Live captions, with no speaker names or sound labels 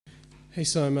Hey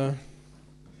Soma,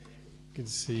 good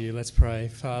to see you. Let's pray.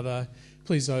 Father,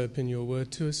 please open your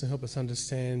word to us and help us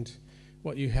understand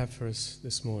what you have for us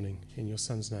this morning. In your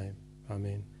Son's name,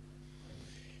 amen.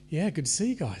 Yeah, good to see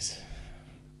you guys.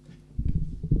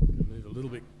 Move a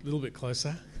little bit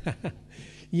closer.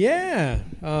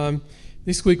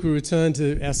 This week we return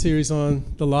to our series on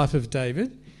the life of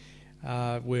David.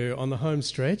 We're on the home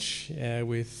stretch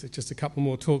with just a couple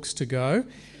more talks to go.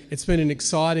 It's been an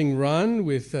exciting run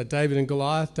with David and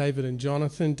Goliath, David and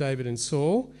Jonathan, David and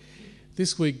Saul.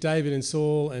 This week, David and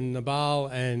Saul and Nabal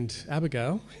and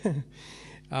Abigail.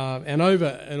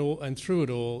 and through it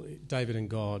all, David and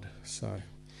God. So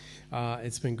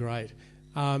it's been great.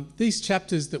 These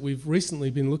chapters that we've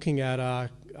recently been looking at are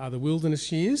the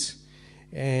wilderness years.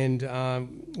 And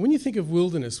when you think of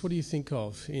wilderness, what do you think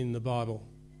of in the Bible?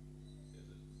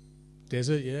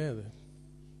 Desert, yeah.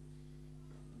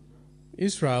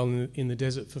 Israel in the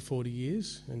desert for 40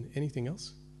 years. And anything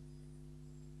else?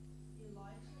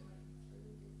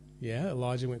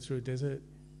 Elijah went through a desert.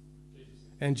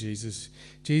 And Jesus.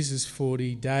 Jesus,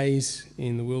 40 days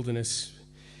in the wilderness.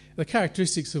 The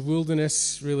characteristics of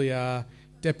wilderness really are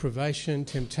deprivation,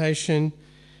 temptation,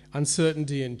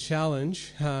 uncertainty and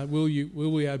challenge. Will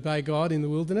we obey God in the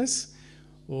wilderness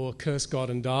or curse God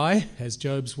and die, as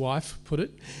Job's wife put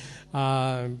it?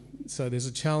 So there's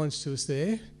a challenge to us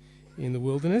there in the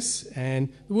wilderness. And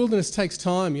the wilderness takes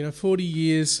time. 40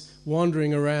 years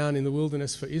wandering around in the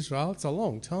wilderness for Israel, it's a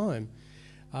long time.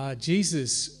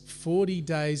 Jesus, 40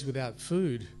 days without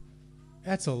food,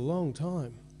 that's a long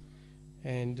time.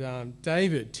 And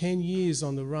David, 10 years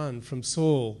on the run from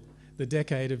Saul, the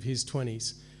decade of his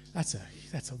 20s. That's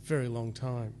a very long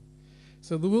time.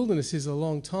 So the wilderness is a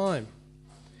long time.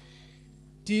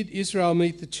 Did Israel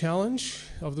meet the challenge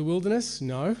of the wilderness?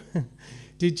 No.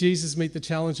 Did Jesus meet the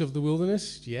challenge of the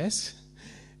wilderness? Yes.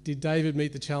 Did David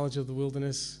meet the challenge of the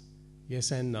wilderness?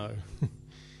 Yes and no.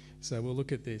 So we'll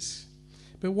look at this.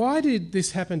 But why did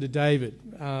this happen to David?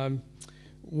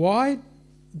 Why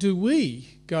do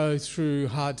we go through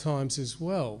hard times as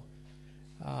well?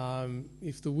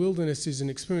 If the wilderness is an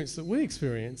experience that we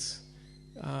experience,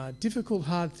 difficult,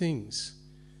 hard things.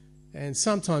 And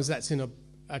sometimes that's in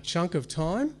a chunk of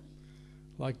time,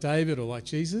 like David or like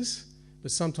Jesus,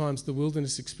 but sometimes the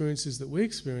wilderness experiences that we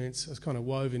experience are kind of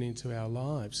woven into our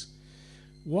lives.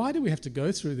 Why do we have to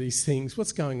go through these things?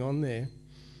 What's going on there?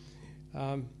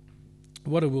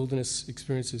 What are wilderness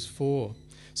experiences for?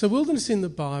 So wilderness in the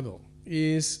Bible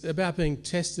is about being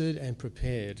tested and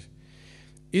prepared.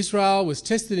 Israel was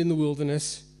tested in the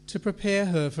wilderness to prepare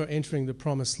her for entering the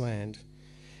promised land.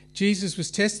 Jesus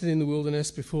was tested in the wilderness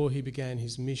before he began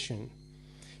his mission.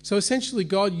 So essentially,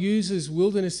 God uses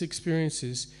wilderness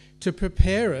experiences to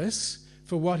prepare us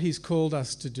for what he's called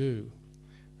us to do,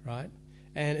 right?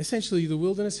 And essentially, the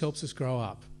wilderness helps us grow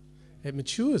up. It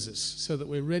matures us so that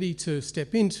we're ready to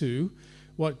step into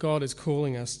what God is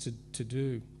calling us to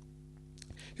do.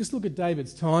 Just look at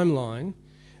David's timeline.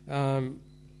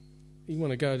 You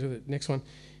want to go to the next one.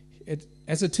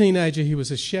 As a teenager, he was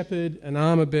a shepherd, an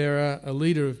armor bearer, a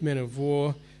leader of men of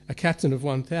war, a captain of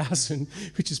 1,000,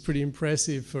 which is pretty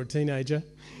impressive for a teenager.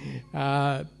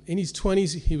 In his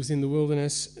 20s, he was in the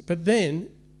wilderness. But then,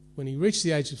 when he reached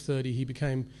the age of 30, he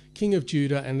became king of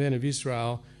Judah and then of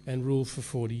Israel and ruled for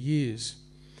 40 years.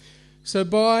 So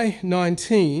by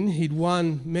 19, he'd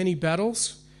won many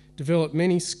battles, developed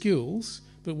many skills,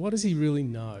 but what does he really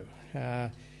know?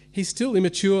 He's still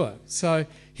immature. So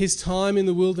his time in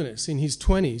the wilderness, in his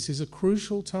 20s, is a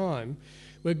crucial time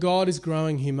where God is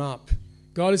growing him up.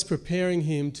 God is preparing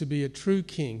him to be a true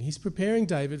king. He's preparing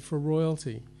David for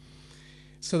royalty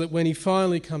so that when he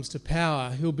finally comes to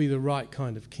power, he'll be the right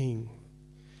kind of king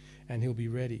and he'll be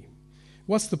ready.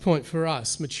 What's the point for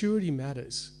us? Maturity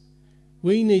matters.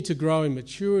 We need to grow in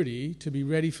maturity to be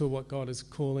ready for what God is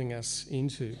calling us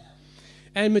into.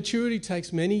 And maturity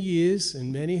takes many years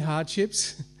and many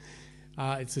hardships.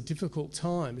 It's a difficult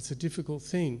time. It's a difficult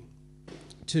thing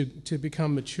to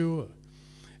become mature.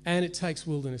 And it takes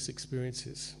wilderness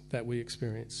experiences that we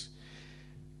experience.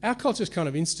 Our culture is kind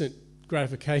of instant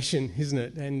gratification, isn't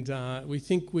it? And we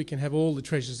think we can have all the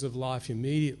treasures of life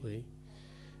immediately.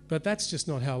 But that's just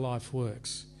not how life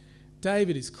works.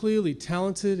 David is clearly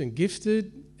talented and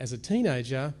gifted as a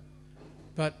teenager,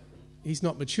 but he's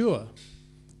not mature.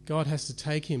 God has to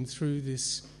take him through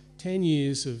this 10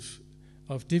 years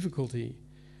of difficulty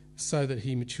so that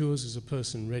he matures as a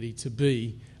person ready to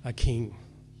be a king.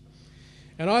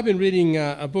 And I've been reading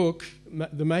a book,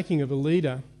 The Making of a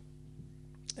Leader,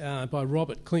 by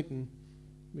Robert Clinton.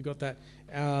 We got that.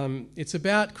 It's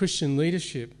about Christian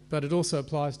leadership, but it also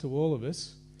applies to all of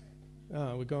us.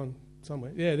 We're gone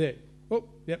somewhere. Yeah, there. Oh,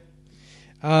 yep.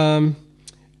 And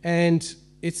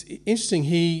it's interesting,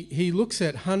 he looks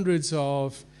at hundreds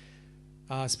of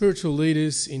spiritual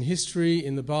leaders in history,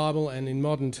 in the Bible, and in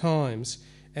modern times,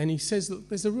 and he says that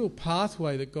there's a real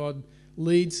pathway that God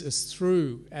leads us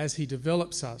through as he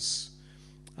develops us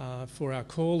for our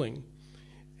calling.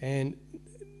 And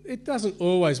it doesn't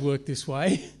always work this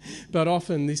way, but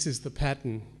often this is the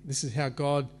pattern. This is how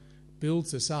God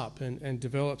builds us up and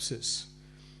develops us.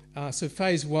 So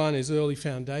phase 1 is early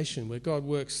foundation, where God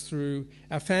works through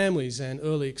our families and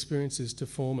early experiences to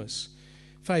form us.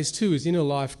 Phase 2 is inner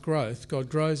life growth. God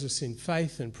grows us in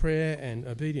faith and prayer and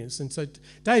obedience. And so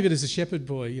David is a shepherd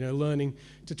boy, learning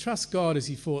to trust God as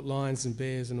he fought lions and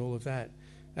bears and all of that.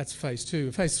 That's phase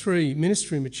 2. Phase 3,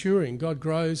 ministry maturing. God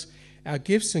grows our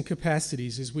gifts and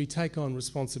capacities as we take on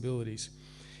responsibilities.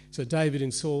 So David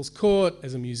in Saul's court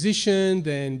as a musician,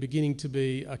 then beginning to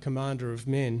be a commander of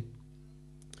men.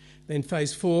 Then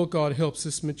phase 4, God helps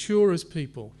us mature as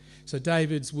people. So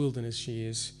David's wilderness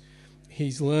years.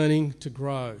 He's learning to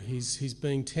grow. He's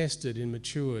being tested and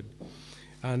matured.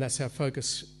 And that's our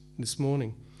focus this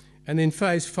morning. And then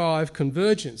phase 5,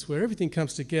 convergence, where everything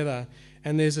comes together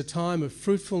and there's a time of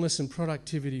fruitfulness and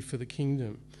productivity for the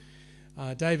kingdom.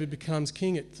 David becomes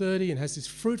king at 30 and has this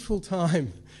fruitful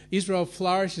time. Israel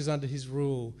flourishes under his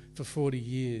rule for 40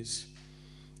 years.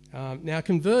 Now,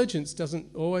 convergence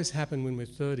doesn't always happen when we're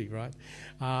 30, right?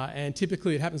 And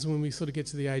typically it happens when we sort of get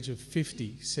to the age of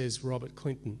 50, says Robert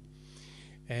Clinton.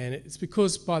 And it's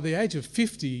because by the age of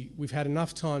 50, we've had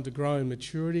enough time to grow in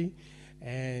maturity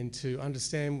and to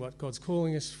understand what God's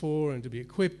calling us for and to be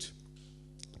equipped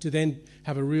to then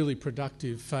have a really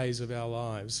productive phase of our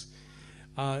lives.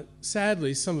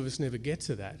 Sadly, some of us never get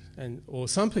to that, or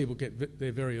some people get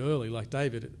there very early, like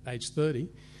David at age 30.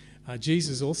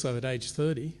 Jesus also at age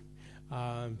 30.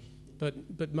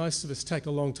 But most of us take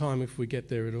a long time if we get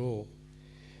there at all.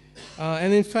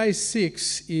 And then phase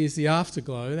 6 is the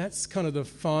afterglow. That's kind of the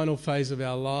final phase of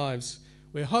our lives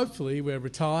where hopefully we're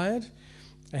retired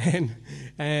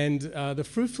and the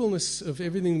fruitfulness of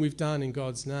everything we've done in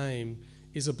God's name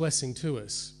is a blessing to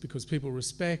us because people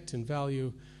respect and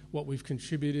value what we've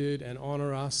contributed and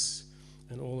honour us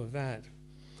and all of that.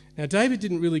 Now, David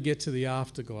didn't really get to the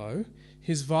afterglow.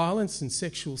 His violence and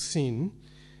sexual sin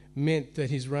meant that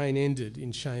his reign ended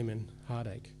in shame and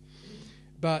heartache.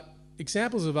 But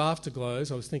examples of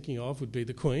afterglows I was thinking of would be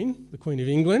the Queen of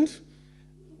England,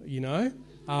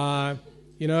 a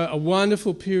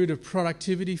wonderful period of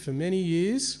productivity for many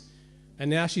years, and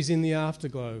now she's in the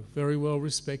afterglow, very well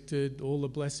respected, all the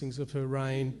blessings of her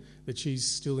reign that she's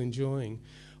still enjoying.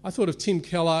 I thought of Tim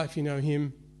Keller, if you know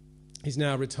him. He's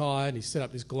now retired. He's set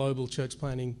up this global church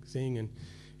planting thing and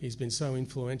he's been so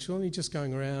influential, and he's just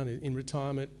going around in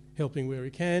retirement helping where he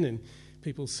can, and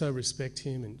people so respect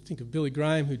him. And think of Billy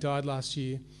Graham, who died last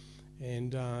year,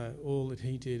 and all that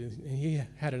he did. And he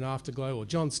had an afterglow, or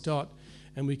John Stott,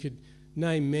 and we could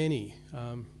name many.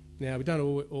 Now, we don't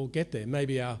all get there.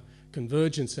 Maybe our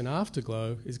convergence and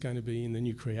afterglow is going to be in the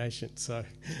new creation. So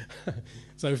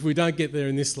if we don't get there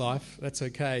in this life, that's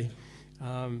okay.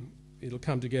 It'll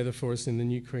come together for us in the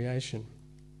new creation.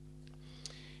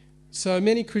 So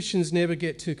many Christians never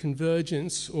get to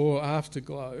convergence or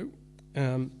afterglow,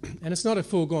 and it's not a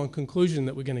foregone conclusion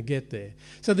that we're going to get there.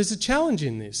 So there's a challenge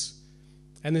in this,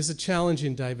 and there's a challenge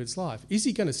in David's life. Is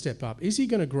he going to step up? Is he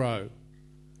going to grow?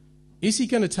 Is he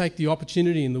going to take the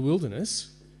opportunity in the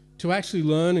wilderness to actually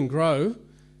learn and grow,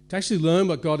 to actually learn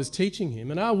what God is teaching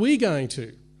him? And are we going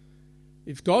to?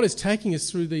 If God is taking us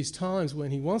through these times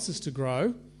when he wants us to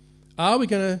grow, are we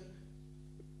going to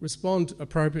respond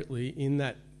appropriately in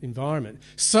that environment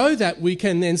so that we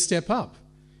can then step up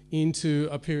into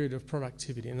a period of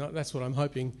productivity? And that's what I'm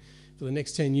hoping for the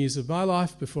next 10 years of my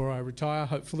life before I retire,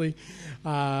 hopefully,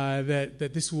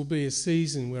 that this will be a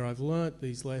season where I've learnt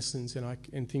these lessons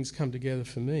and things come together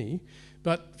for me.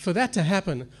 But for that to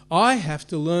happen, I have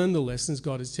to learn the lessons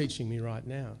God is teaching me right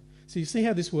now. So you see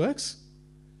how this works?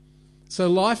 So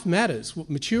life matters.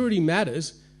 Maturity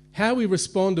matters. How we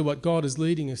respond to what God is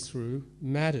leading us through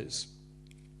matters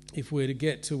if we're to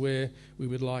get to where we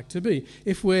would like to be,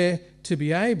 if we're to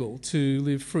be able to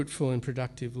live fruitful and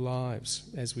productive lives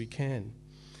as we can.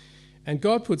 And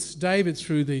God puts David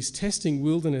through these testing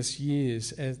wilderness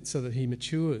years so that he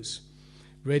matures,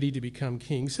 ready to become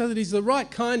king, so that he's the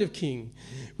right kind of king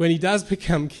when he does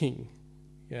become king.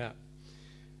 Yeah.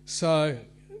 So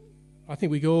I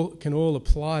think we can all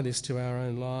apply this to our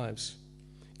own lives.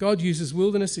 God uses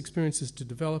wilderness experiences to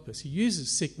develop us. He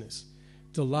uses sickness,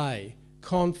 delay,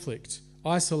 conflict,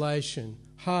 isolation,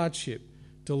 hardship,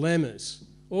 dilemmas,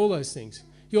 all those things.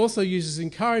 He also uses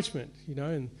encouragement,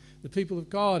 and the people of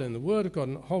God and the Word of God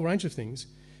and a whole range of things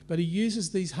but he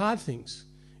uses these hard things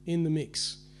in the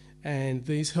mix. And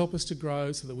these help us to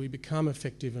grow so that we become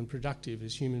effective and productive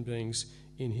as human beings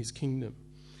in his kingdom.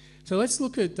 So let's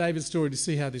look at David's story to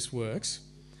see how this works.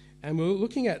 And we're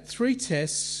looking at 3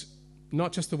 tests,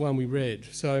 not just the one we read.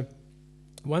 So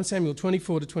 1 Samuel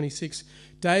 24 to 26,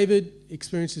 David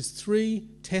experiences 3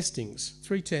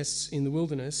 tests in the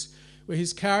wilderness where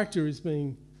his character is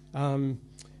being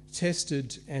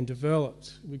tested and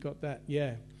developed. We got that?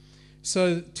 Yeah.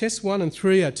 So tests 1 and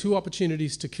 3 are 2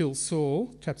 opportunities to kill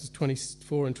Saul, chapters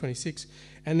 24 and 26.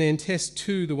 And then test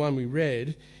 2, the one we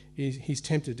read, is he's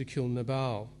tempted to kill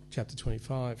Nabal, chapter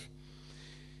 25.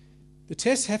 The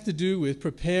tests have to do with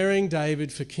preparing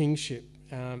David for kingship.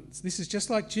 This is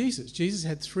just like Jesus. Jesus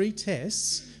had 3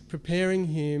 tests preparing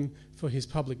him for his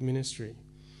public ministry.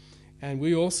 And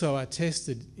we also are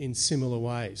tested in similar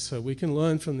ways. So we can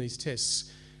learn from these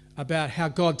tests about how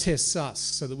God tests us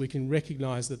so that we can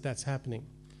recognise that that's happening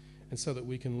and so that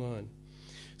we can learn.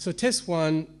 So test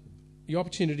 1, the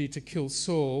opportunity to kill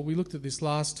Saul. We looked at this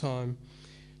last time.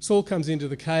 Saul comes into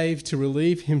the cave to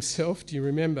relieve himself, do you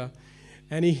remember?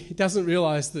 And he doesn't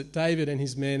realise that David and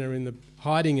his men are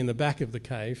hiding in the back of the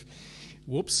cave.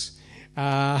 Whoops.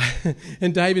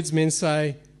 And David's men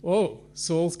say, oh,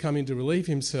 Saul's come in to relieve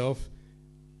himself.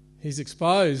 He's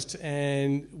exposed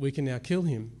and we can now kill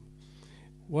him.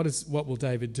 What will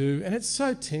David do? And it's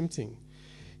so tempting.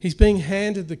 He's being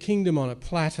handed the kingdom on a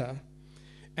platter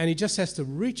and he just has to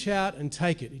reach out and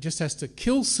take it. He just has to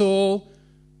kill Saul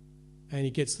and he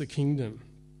gets the kingdom.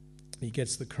 He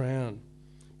gets the crown.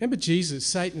 Remember Jesus,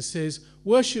 Satan says,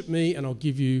 worship me and I'll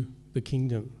give you the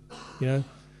kingdom. You know,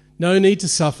 no need to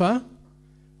suffer.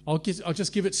 I'll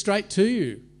just give it straight to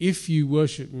you if you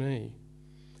worship me.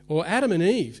 Or Adam and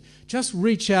Eve, just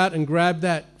reach out and grab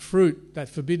that fruit, that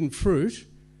forbidden fruit,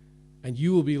 and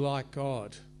you will be like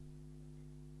God.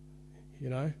 You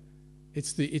know,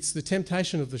 it's the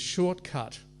temptation of the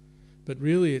shortcut, but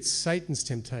really it's Satan's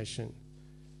temptation.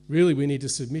 Really we need to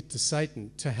submit to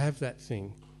Satan to have that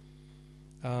thing.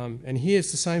 And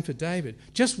here's the same for David.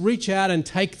 Just reach out and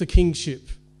take the kingship.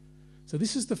 So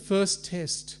this is the first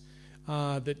test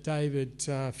that David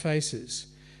faces.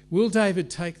 Will David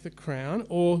take the crown,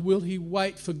 or will he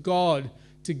wait for God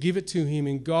to give it to him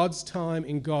in God's time,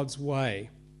 in God's way?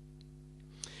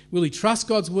 Will he trust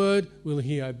God's word? Will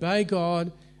he obey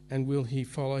God? And will he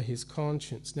follow his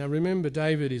conscience? Now remember,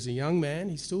 David is a young man.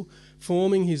 He's still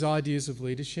forming his ideas of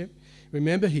leadership.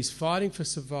 Remember, he's fighting for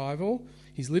survival.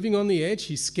 He's living on the edge.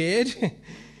 He's scared.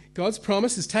 God's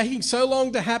promise is taking so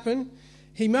long to happen.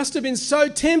 He must have been so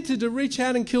tempted to reach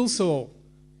out and kill Saul.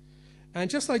 And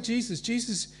just like Jesus,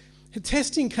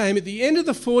 testing came at the end of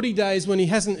the 40 days when he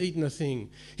hasn't eaten a thing.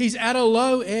 He's at a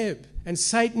low ebb, and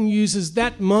Satan uses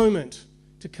that moment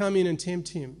to come in and tempt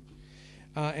him.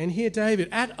 And here David,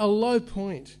 at a low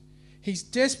point, he's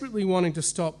desperately wanting to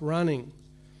stop running.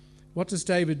 What does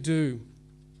David do?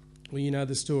 Well, you know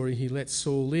the story. He lets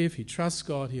Saul live, he trusts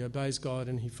God, he obeys God,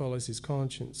 and he follows his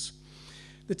conscience.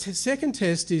 The second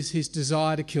test is his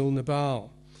desire to kill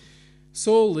Nabal.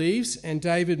 Saul leaves and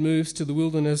David moves to the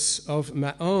wilderness of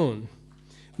Maon.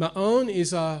 Maon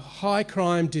is a high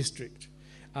crime district.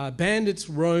 Bandits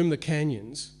roam the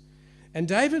canyons. And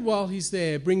David, while he's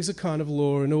there, brings a kind of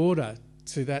law and order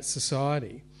to that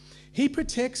society. He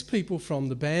protects people from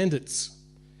the bandits.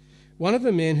 One of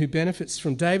the men who benefits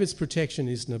from David's protection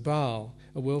is Nabal,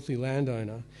 a wealthy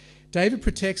landowner. David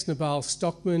protects Nabal's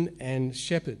stockmen and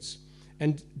shepherds.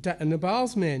 And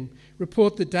Nabal's men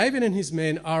report that David and his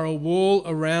men are a wall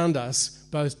around us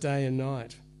both day and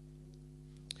night.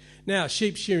 Now,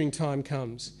 sheep shearing time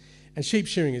comes. And sheep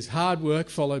shearing is hard work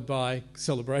followed by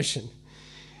celebration.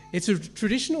 It's a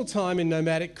traditional time in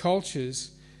nomadic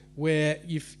cultures where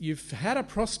you've had a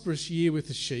prosperous year with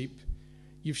the sheep.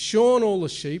 You've shorn all the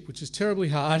sheep, which is terribly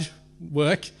hard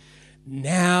work.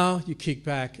 Now you kick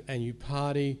back and you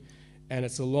party, and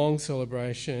it's a long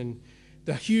celebration.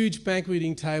 The huge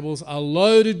banqueting tables are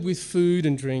loaded with food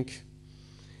and drink,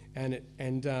 and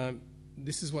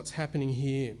this is what's happening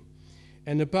here.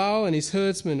 And Nabal and his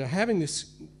herdsmen are having this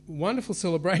wonderful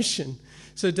celebration.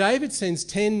 So David sends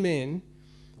 10 men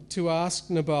to ask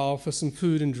Nabal for some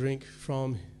food and drink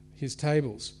from his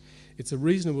tables. It's a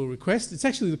reasonable request. It's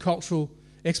actually the cultural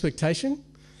expectation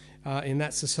in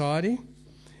that society.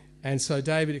 And so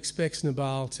David expects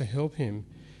Nabal to help him.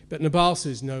 But Nabal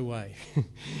says, no way.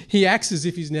 He acts as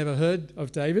if he's never heard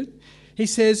of David. He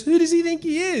says, who does he think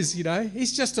he is? You know,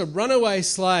 he's just a runaway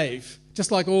slave,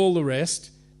 just like all the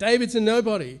rest. David's a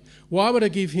nobody. Why would I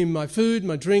give him my food,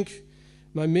 my drink,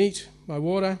 my meat, my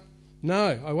water?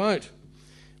 No, I won't.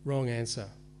 Wrong answer.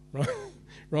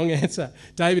 Wrong answer.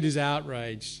 David is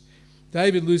outraged.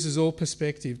 David loses all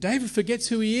perspective. David forgets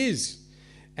who he is.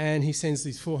 And he sends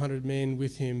these 400 men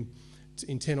with him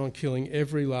intent on killing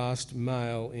every last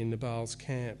male in Nabal's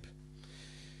camp.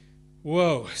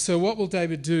 Whoa. So what will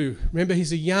David do? Remember,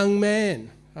 he's a young man.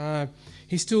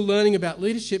 He's still learning about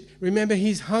leadership. Remember,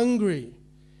 he's hungry.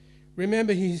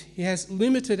 Remember, he has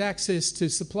limited access to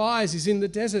supplies. He's in the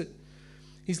desert.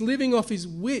 He's living off his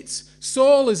wits.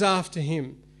 Saul is after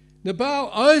him.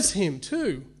 Nabal owes him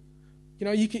too. You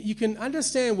know, you can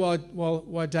understand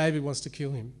why David wants to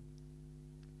kill him.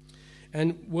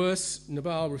 And worse,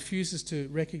 Nabal refuses to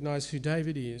recognise who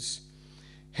David is.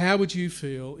 How would you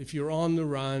feel if you're on the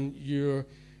run, you're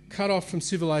cut off from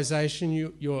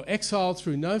civilization, you're exiled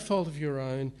through no fault of your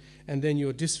own, and then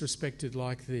you're disrespected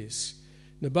like this?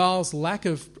 Nabal's lack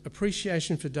of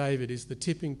appreciation for David is the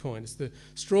tipping point. It's the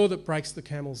straw that breaks the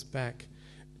camel's back.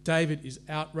 David is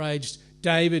outraged.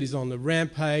 David is on the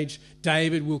rampage.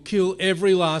 David will kill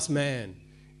every last man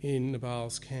in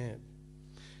Nabal's camp.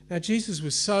 Now, Jesus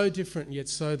was so different yet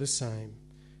so the same.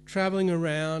 Travelling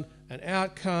around, an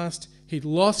outcast. He'd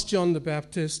lost John the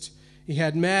Baptist. He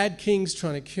had mad kings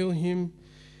trying to kill him.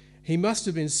 He must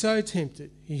have been so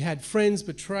tempted. He had friends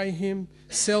betray him,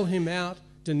 sell him out,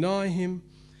 deny him.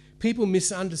 People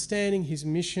misunderstanding his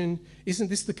mission. Isn't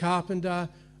this the carpenter?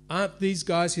 Aren't these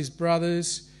guys his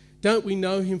brothers? Don't we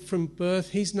know him from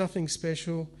birth? He's nothing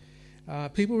special.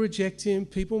 People reject him.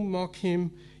 People mock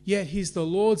him. Yet he's the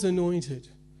Lord's anointed.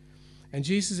 And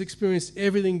Jesus experienced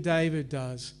everything David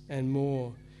does and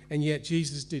more. And yet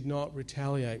Jesus did not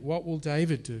retaliate. What will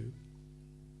David do?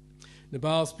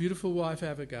 Nabal's beautiful wife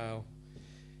Abigail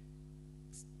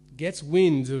gets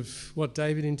wind of what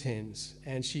David intends,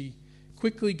 and she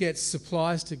quickly gets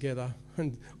supplies together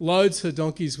and loads her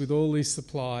donkeys with all these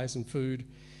supplies and food,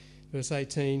 verse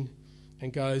 18,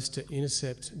 and goes to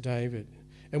intercept David.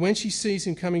 And when she sees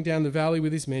him coming down the valley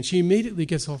with his men, she immediately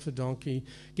gets off her donkey,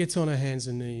 gets on her hands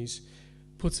and knees,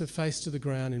 puts her face to the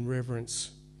ground in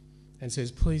reverence and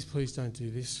says, please, please don't do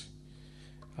this.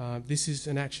 This is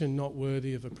an action not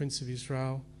worthy of a prince of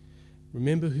Israel.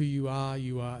 Remember who you are.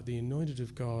 You are the anointed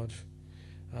of God.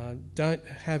 Don't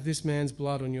have this man's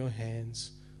blood on your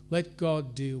hands. Let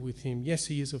God deal with him. Yes,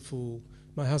 he is a fool.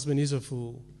 My husband is a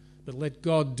fool. But let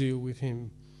God deal with him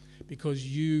because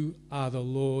you are the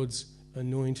Lord's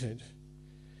anointed.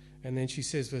 And then she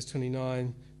says, verse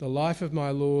 29, the life of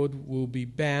my Lord will be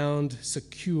bound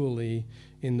securely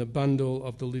in the bundle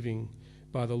of the living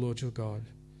by the Lord your God.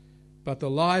 But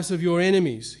the lives of your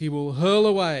enemies he will hurl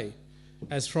away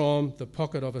as from the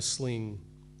pocket of a sling.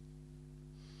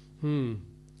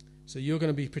 So you're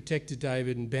going to be protected,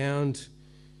 David, and bound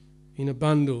in a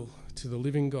bundle to the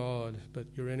living God, but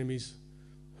your enemies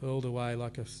hurled away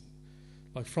like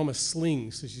from a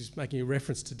sling. So she's making a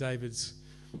reference to David's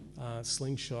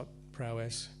slingshot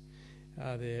prowess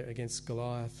there against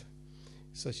Goliath.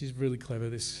 So she's really clever,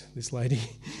 this lady.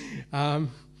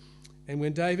 And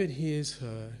when David hears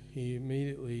her, he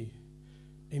immediately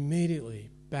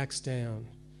backs down.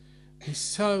 He's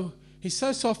so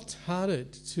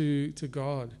soft-hearted to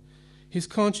God. His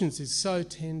conscience is so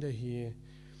tender here.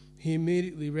 He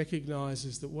immediately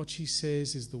recognises that what she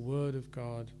says is the word of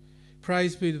God.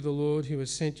 Praise be to the Lord who has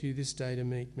sent you this day to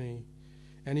meet me.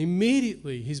 And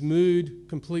immediately his mood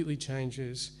completely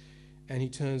changes and he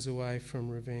turns away from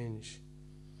revenge.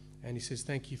 And he says,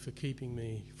 thank you for keeping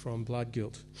me from blood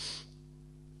guilt.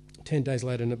 10 days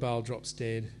later, Nabal drops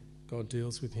dead. God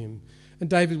deals with him. And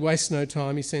David wastes no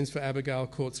time. He sends for Abigail,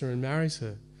 courts her and marries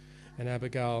her. And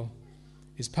Abigail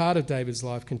is part of David's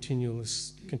life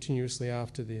continuously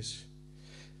after this.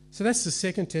 So that's the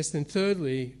second test. And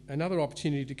thirdly, another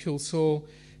opportunity to kill Saul.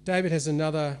 David has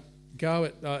another go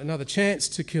at another chance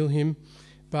to kill him,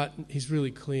 but he's really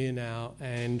clear now,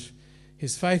 and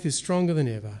his faith is stronger than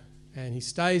ever. And he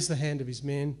stays the hand of his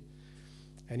men,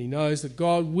 and he knows that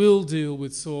God will deal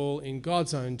with Saul in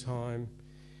God's own time,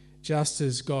 just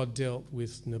as God dealt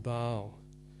with Nabal.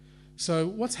 So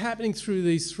what's happening through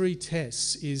these three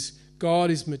tests is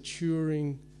God is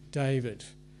maturing David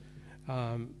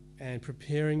and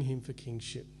preparing him for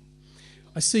kingship.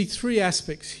 I see three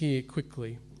aspects here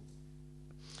quickly,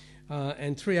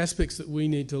 and three aspects that we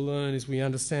need to learn as we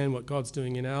understand what God's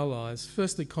doing in our lives.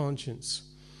 Firstly, conscience.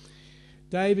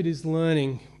 David is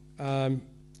learning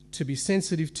to be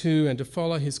sensitive to and to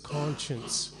follow his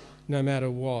conscience no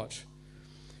matter what.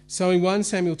 So in 1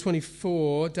 Samuel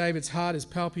 24, David's heart is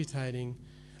palpitating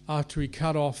after he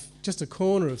cut off just a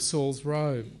corner of Saul's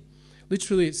robe.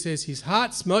 Literally it says his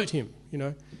heart smote him,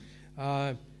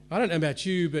 I don't know about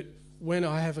you, but when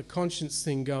I have a conscience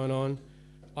thing going on,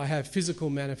 I have physical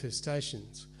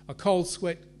manifestations. A cold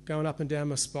sweat going up and down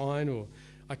my spine, or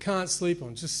I can't sleep,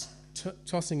 I'm just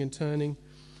tossing and turning.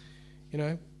 You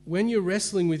know, when you're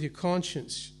wrestling with your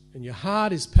conscience and your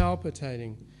heart is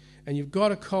palpitating and you've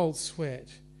got a cold sweat,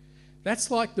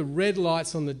 that's like the red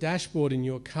lights on the dashboard in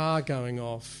your car going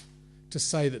off to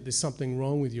say that there's something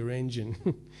wrong with your engine,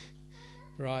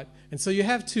 right? And so you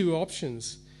have two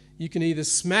options. You can either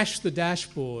smash the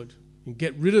dashboard and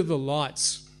get rid of the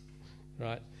lights,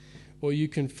 right? Or you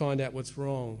can find out what's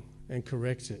wrong and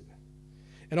correct it.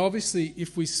 And obviously,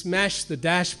 if we smash the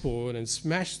dashboard and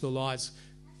smash the lights,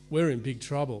 we're in big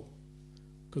trouble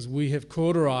because we have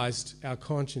cauterized our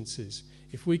consciences.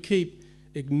 If we keep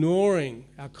ignoring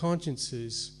our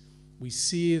consciences, we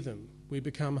sear them. We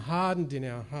become hardened in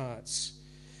our hearts,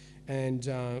 and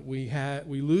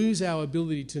we lose our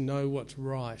ability to know what's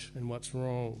right and what's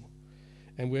wrong,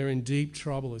 and we're in deep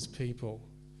trouble as people.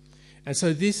 And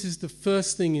so this is the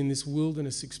first thing in this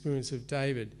wilderness experience of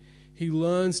David. He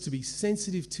learns to be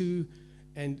sensitive to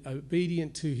and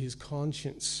obedient to his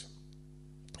conscience.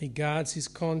 He guards his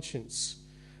conscience.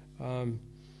 And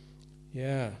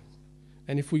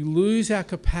if we lose our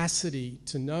capacity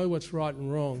to know what's right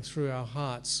and wrong through our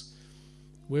hearts,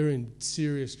 we're in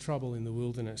serious trouble in the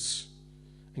wilderness.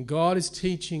 And God is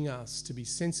teaching us to be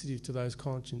sensitive to those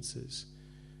consciences,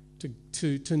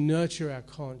 to nurture our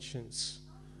conscience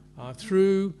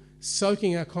through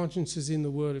soaking our consciences in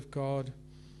the Word of God,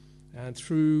 and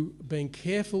through being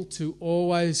careful to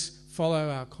always follow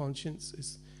our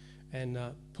conscience. And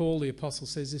Paul the Apostle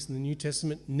says this in the New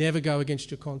Testament, never go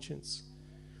against your conscience.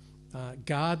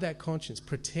 Guard that conscience,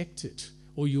 protect it,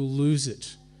 or you'll lose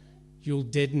it. You'll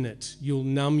deaden it. You'll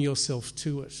numb yourself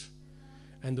to it.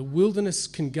 And the wilderness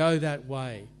can go that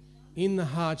way. In the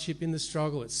hardship, in the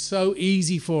struggle, it's so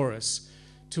easy for us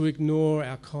to ignore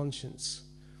our conscience,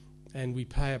 and we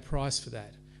pay a price for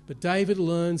that. But David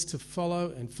learns to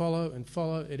follow and follow and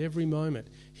follow at every moment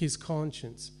his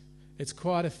conscience. It's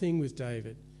quite a thing with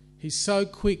David. He's so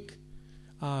quick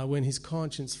when his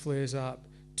conscience flares up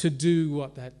to do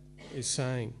what that is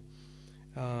saying.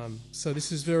 So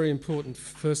this is very important,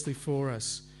 firstly, for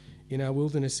us in our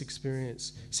wilderness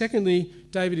experience. Secondly,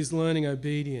 David is learning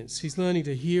obedience. He's learning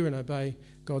to hear and obey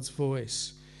God's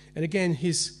voice. And again,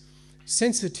 his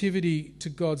sensitivity to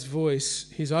God's voice,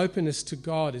 his openness to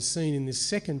God, is seen in this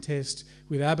second test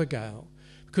with Abigail.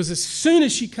 Because as soon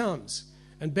as she comes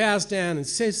and bows down and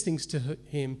says things to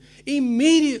him,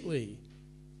 immediately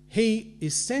he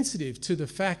is sensitive to the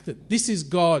fact that this is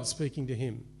God speaking to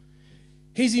him.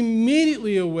 He's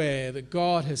immediately aware that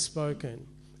God has spoken,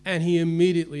 and he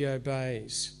immediately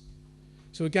obeys.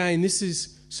 So again, this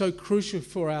is so crucial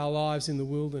for our lives in the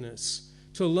wilderness,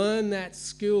 to learn that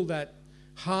skill, that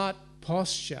heart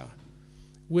posture,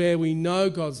 where we know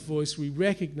God's voice, we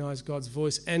recognise God's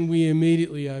voice, and we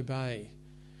immediately obey.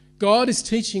 God is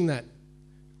teaching that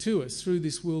to us through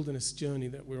this wilderness journey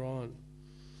that we're on.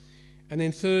 And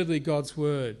then thirdly, God's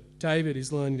word. David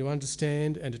is learning to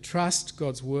understand and to trust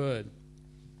God's word,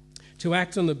 to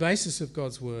act on the basis of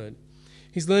God's word.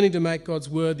 He's learning to make God's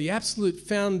word the absolute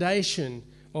foundation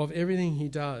of everything he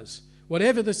does.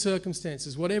 Whatever the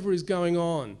circumstances, whatever is going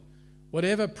on,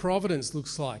 whatever providence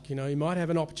looks like, you know, he might have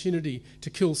an opportunity to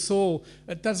kill Saul.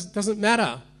 It doesn't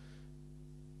matter.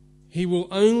 He will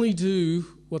only do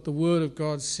what the word of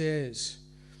God says.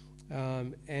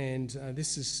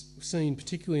 This is seen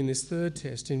particularly in this third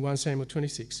test in 1 Samuel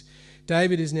 26.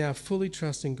 David is now fully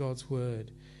trusting God's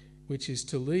word, which is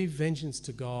to leave vengeance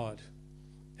to God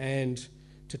and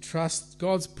to trust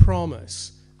God's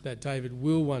promise that David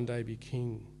will one day be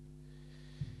king.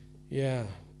 Yeah.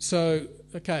 So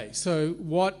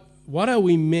what are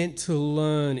we meant to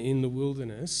learn in the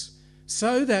wilderness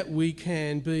so that we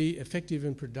can be effective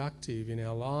and productive in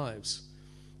our lives,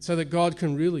 so that God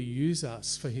can really use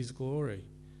us for his glory?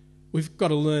 We've got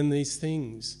to learn these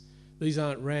things. These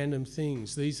aren't random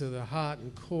things. These are the heart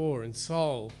and core and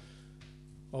soul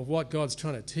of what God's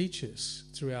trying to teach us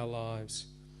through our lives.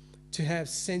 To have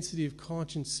sensitive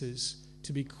consciences,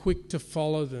 to be quick to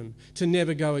follow them, to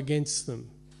never go against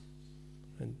them.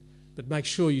 But make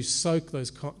sure you soak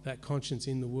that conscience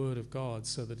in the Word of God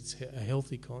so that it's a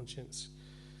healthy conscience.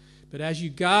 But as you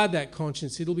guard that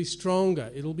conscience, it'll be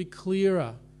stronger, it'll be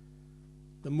clearer.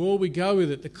 The more we go with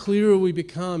it, the clearer we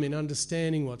become in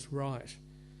understanding what's right.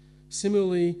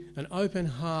 Similarly, an open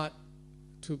heart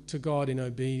to God in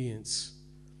obedience.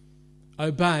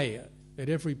 Obey at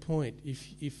every point.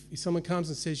 If someone comes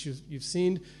and says you've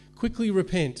sinned, quickly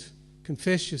repent,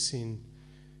 confess your sin.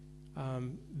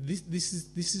 This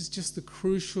is just the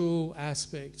crucial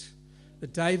aspect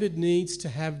that David needs to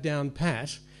have down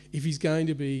pat if he's going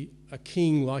to be a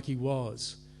king like he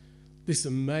was. This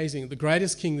amazing, the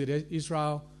greatest king that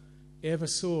Israel ever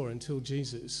saw until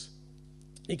Jesus.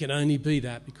 It can only be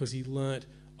that because he learnt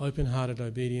open-hearted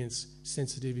obedience,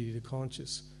 sensitivity to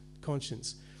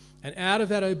conscience. And out of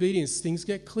that obedience, things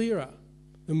get clearer.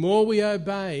 The more we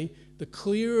obey, the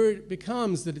clearer it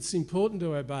becomes that it's important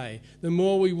to obey, the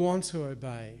more we want to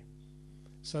obey.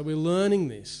 So we're learning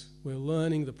this. We're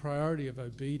learning the priority of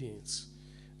obedience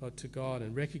to God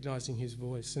and recognising his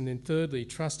voice. And then thirdly,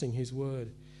 trusting his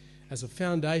word as a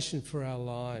foundation for our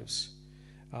lives.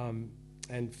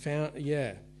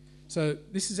 So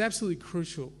this is absolutely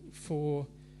crucial for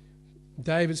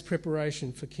David's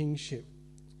preparation for kingship.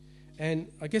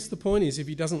 And I guess the point is, if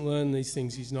he doesn't learn these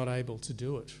things, he's not able to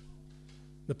do it.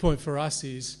 The point for us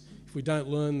is, if we don't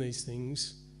learn these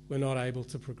things, we're not able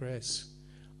to progress.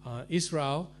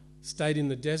 Israel stayed in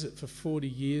the desert for 40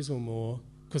 years or more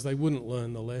because they wouldn't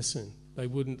learn the lesson. They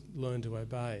wouldn't learn to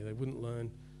obey. They wouldn't learn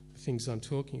the things I'm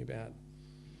talking about.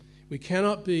 We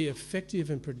cannot be effective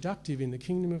and productive in the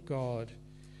kingdom of God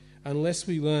unless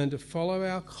we learn to follow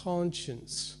our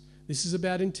conscience. This is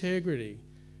about integrity,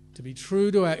 to be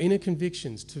true to our inner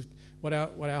convictions, to what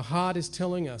our heart is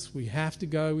telling us. We have to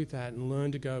go with that and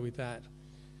learn to go with that.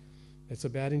 It's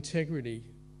about integrity.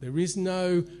 There is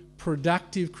no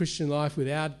productive Christian life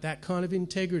without that kind of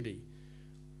integrity,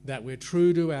 that we're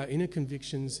true to our inner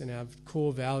convictions and our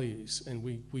core values, and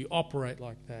we operate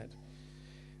like that.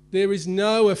 There is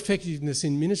no effectiveness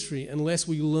in ministry unless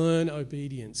we learn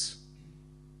obedience.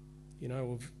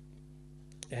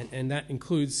 And that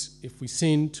includes, if we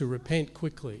sin, to repent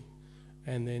quickly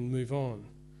and then move on.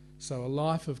 So a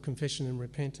life of confession and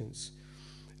repentance.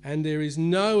 And there is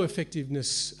no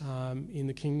effectiveness in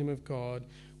the kingdom of God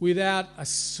without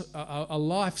a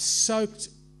life soaked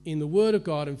in the Word of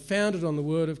God and founded on the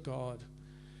Word of God.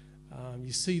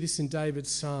 You see this in David's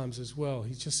Psalms as well.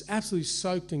 He's just absolutely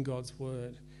soaked in God's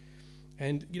Word.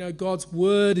 And, God's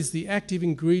Word is the active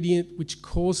ingredient which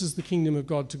causes the kingdom of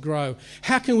God to grow.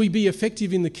 How can we be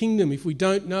effective in the kingdom if we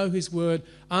don't know His Word,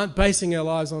 aren't basing our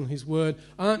lives on His Word,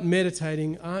 aren't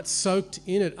meditating, aren't soaked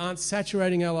in it, aren't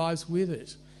saturating our lives with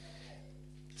it?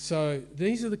 So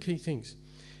these are the key things.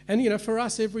 And, for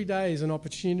us, every day is an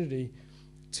opportunity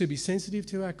to be sensitive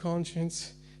to our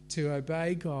conscience, to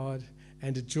obey God,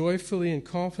 and to joyfully and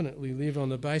confidently live on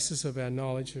the basis of our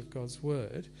knowledge of God's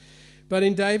Word. But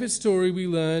in David's story, we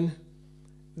learn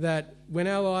that when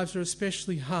our lives are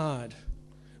especially hard,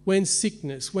 when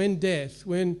sickness, when death,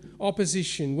 when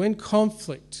opposition, when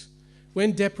conflict,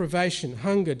 when deprivation,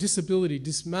 hunger, disability,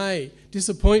 dismay,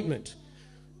 disappointment,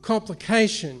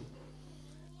 complication,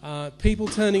 people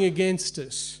turning against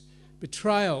us,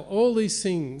 betrayal, all these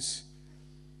things,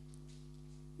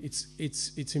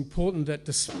 it's important that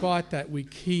despite that we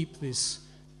keep this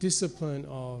discipline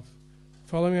of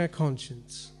following our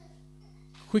conscience,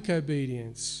 quick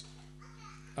obedience,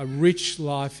 a rich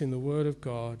life in the Word of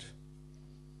God.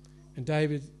 And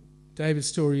David's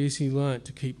story is he learnt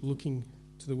to keep looking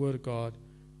to the Word of God,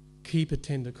 keep a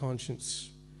tender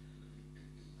conscience,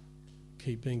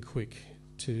 keep being quick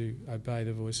to obey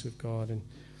the voice of God. And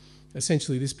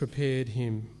essentially this prepared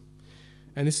him.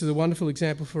 And this is a wonderful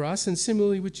example for us. And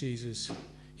similarly with Jesus,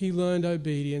 he learned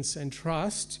obedience and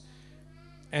trust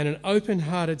and an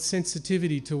open-hearted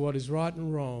sensitivity to what is right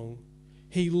and wrong.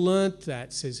 He learnt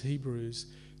that, says Hebrews,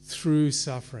 through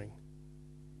suffering.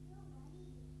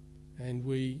 And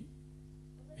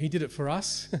he did it for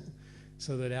us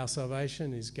so that our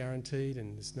salvation is guaranteed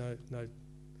and there's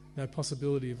no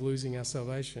possibility of losing our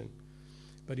salvation.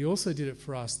 But he also did it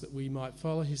for us that we might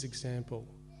follow his example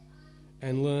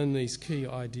and learn these key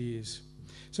ideas.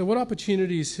 So what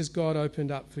opportunities has God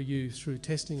opened up for you through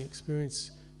testing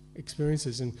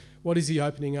experiences, and what is he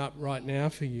opening up right now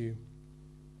for you?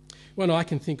 One I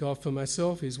can think of for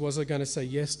myself is, was I going to say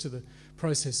yes to the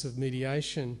process of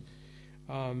mediation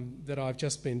that I've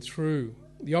just been through?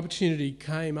 The opportunity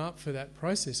came up for that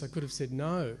process. I could have said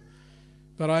no.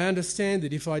 But I understand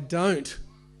that if I don't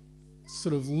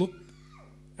sort of look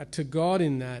to God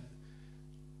in that,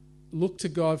 look to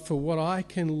God for what I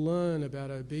can learn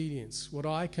about obedience, what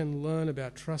I can learn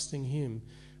about trusting him,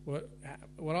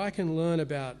 what I can learn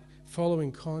about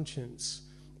following conscience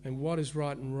and what is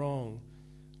right and wrong,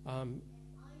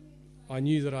 I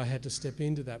knew that I had to step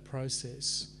into that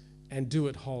process and do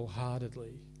it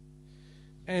wholeheartedly.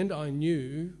 And I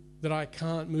knew that I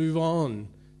can't move on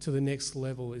to the next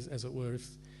level, as it were,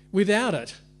 without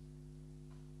it.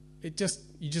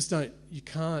 You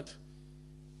can't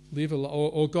live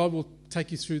or God will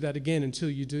take you through that again until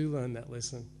you do learn that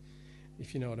lesson,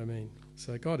 if you know what I mean.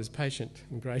 So God is patient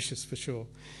and gracious for sure.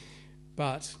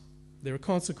 But there are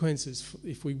consequences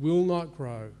if we will not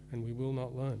grow and we will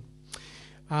not learn.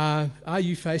 Are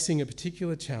you facing a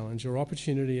particular challenge or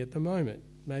opportunity at the moment?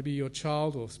 maybe your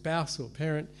child or spouse or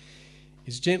parent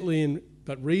is gently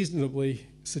but reasonably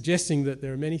suggesting that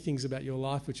there are many things about your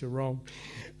life which are wrong,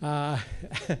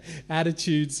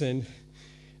 attitudes and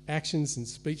actions and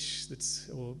speech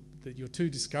that you're too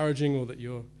discouraging, or that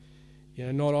you're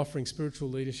not offering spiritual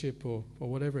leadership or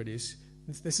whatever it is.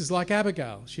 This is like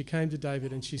Abigail. She came to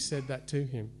David and she said that to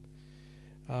him.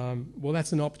 Well,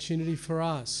 that's an opportunity for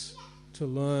us to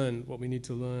learn what we need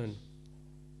to learn.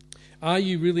 Are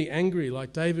you really angry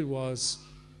like David was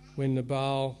when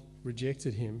Nabal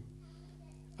rejected him?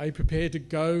 Are you prepared to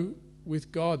go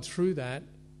with God through that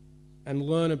and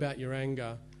learn about your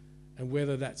anger and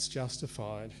whether that's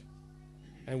justified?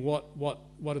 And what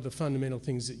are the fundamental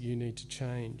things that you need to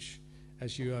change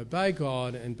as you obey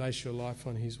God and base your life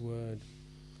on his word?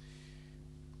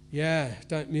 Yeah,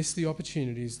 don't miss the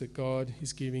opportunities that God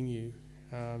is giving you.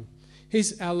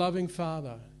 He's our loving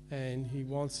Father, and he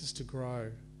wants us to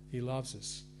grow. He loves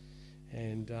us,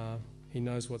 and he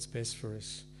knows what's best for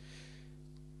us.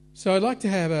 So I'd like to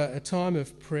have a time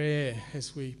of prayer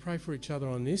as we pray for each other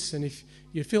on this. And if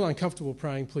you feel uncomfortable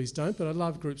praying, please don't. But I'd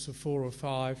love groups of 4 or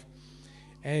 5.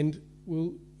 And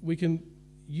we can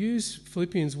use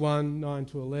Philippians 1, 9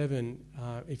 to 11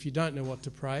 if you don't know what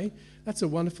to pray. That's a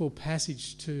wonderful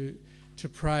passage to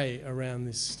pray around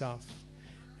this stuff.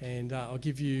 And I'll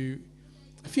give you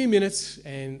a few minutes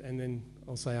and then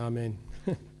I'll say amen.